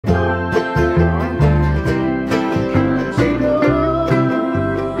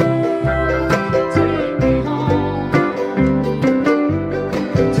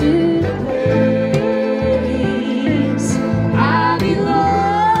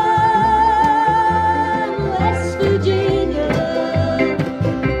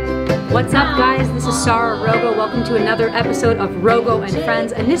What's up, guys? This is Sarah Rogo. Welcome to another episode of Rogo and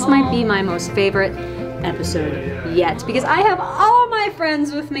Friends, and this might be my most favorite episode yet because I have all my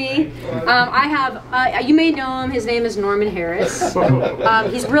friends with me. I have, you may know him, his name is Norman Harris.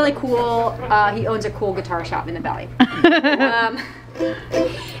 He's really cool. He owns a cool guitar shop in the Valley.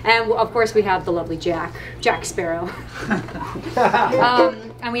 And of course we have the lovely Jack Sparrow.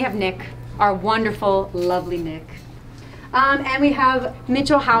 And we have Nick, our wonderful, lovely Nick. And we have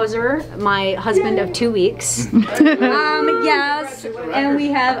Mitchell Haeuszer, my husband of 2 weeks. Yes, and we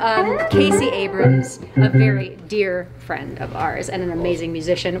have Casey Abrams, a very dear friend of ours and an amazing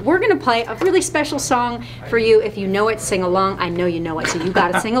musician. We're gonna play a really special song for you. If you know it, sing along. I know you know it, so you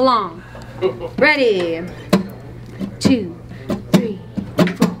gotta sing along. Ready? 2, 3,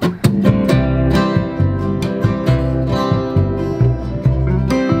 4.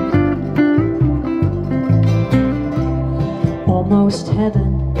 Almost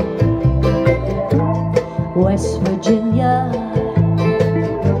heaven, West Virginia,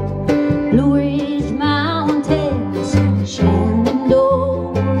 Blue Ridge Mountains,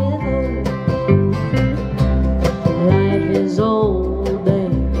 Shenandoah River. Life is old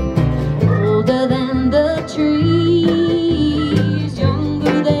there, older than the trees,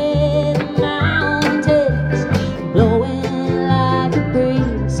 younger than the mountains, blowing like a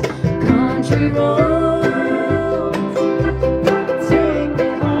breeze. Country road.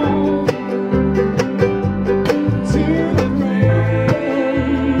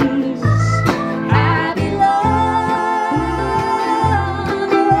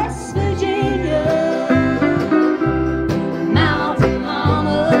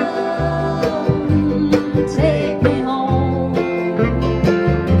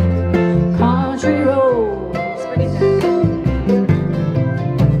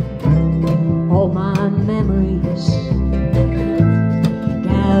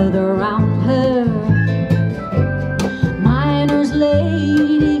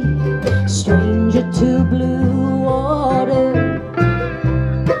 To blue water,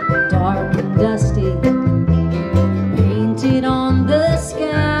 dark and dusty, painted on the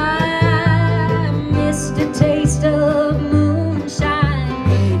sky. Missed a taste of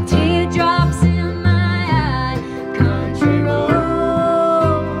moonshine, teardrops in my eye. Country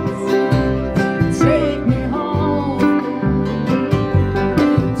roads, take me home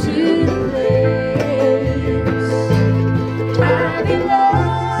to the place I belong.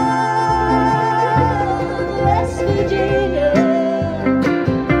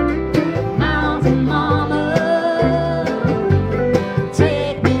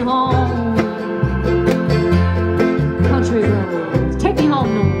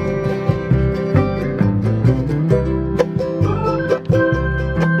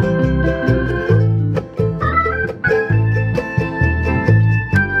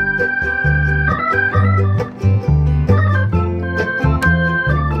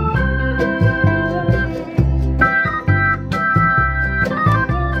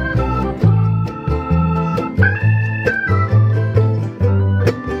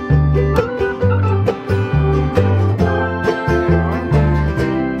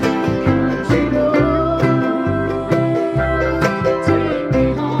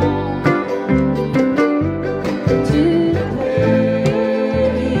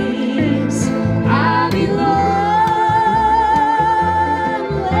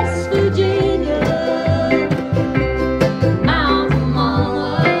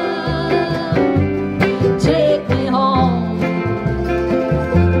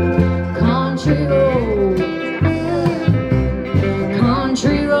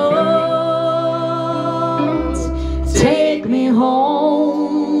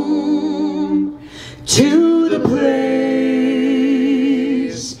 To the place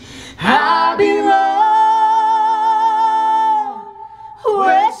I belong,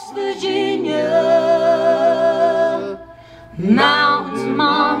 West Virginia, mountains,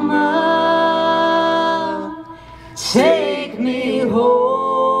 mama, take me home,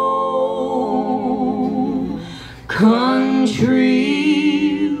 country road.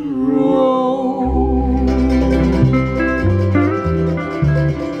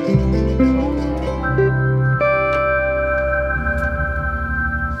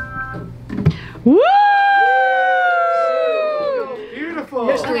 Woo! Beautiful.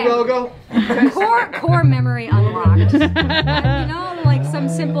 Mr. Rogo. Core memory unlocked. You know, like some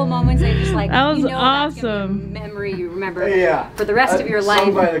simple moments that just like that was you know, awesome. Memory you remember for the rest of your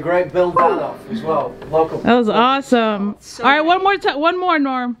Sung life. by the great Bill Danoff as well, local. That was awesome. So all right, one more,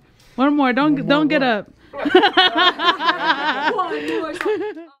 Norm. One more. Don't get up. One more.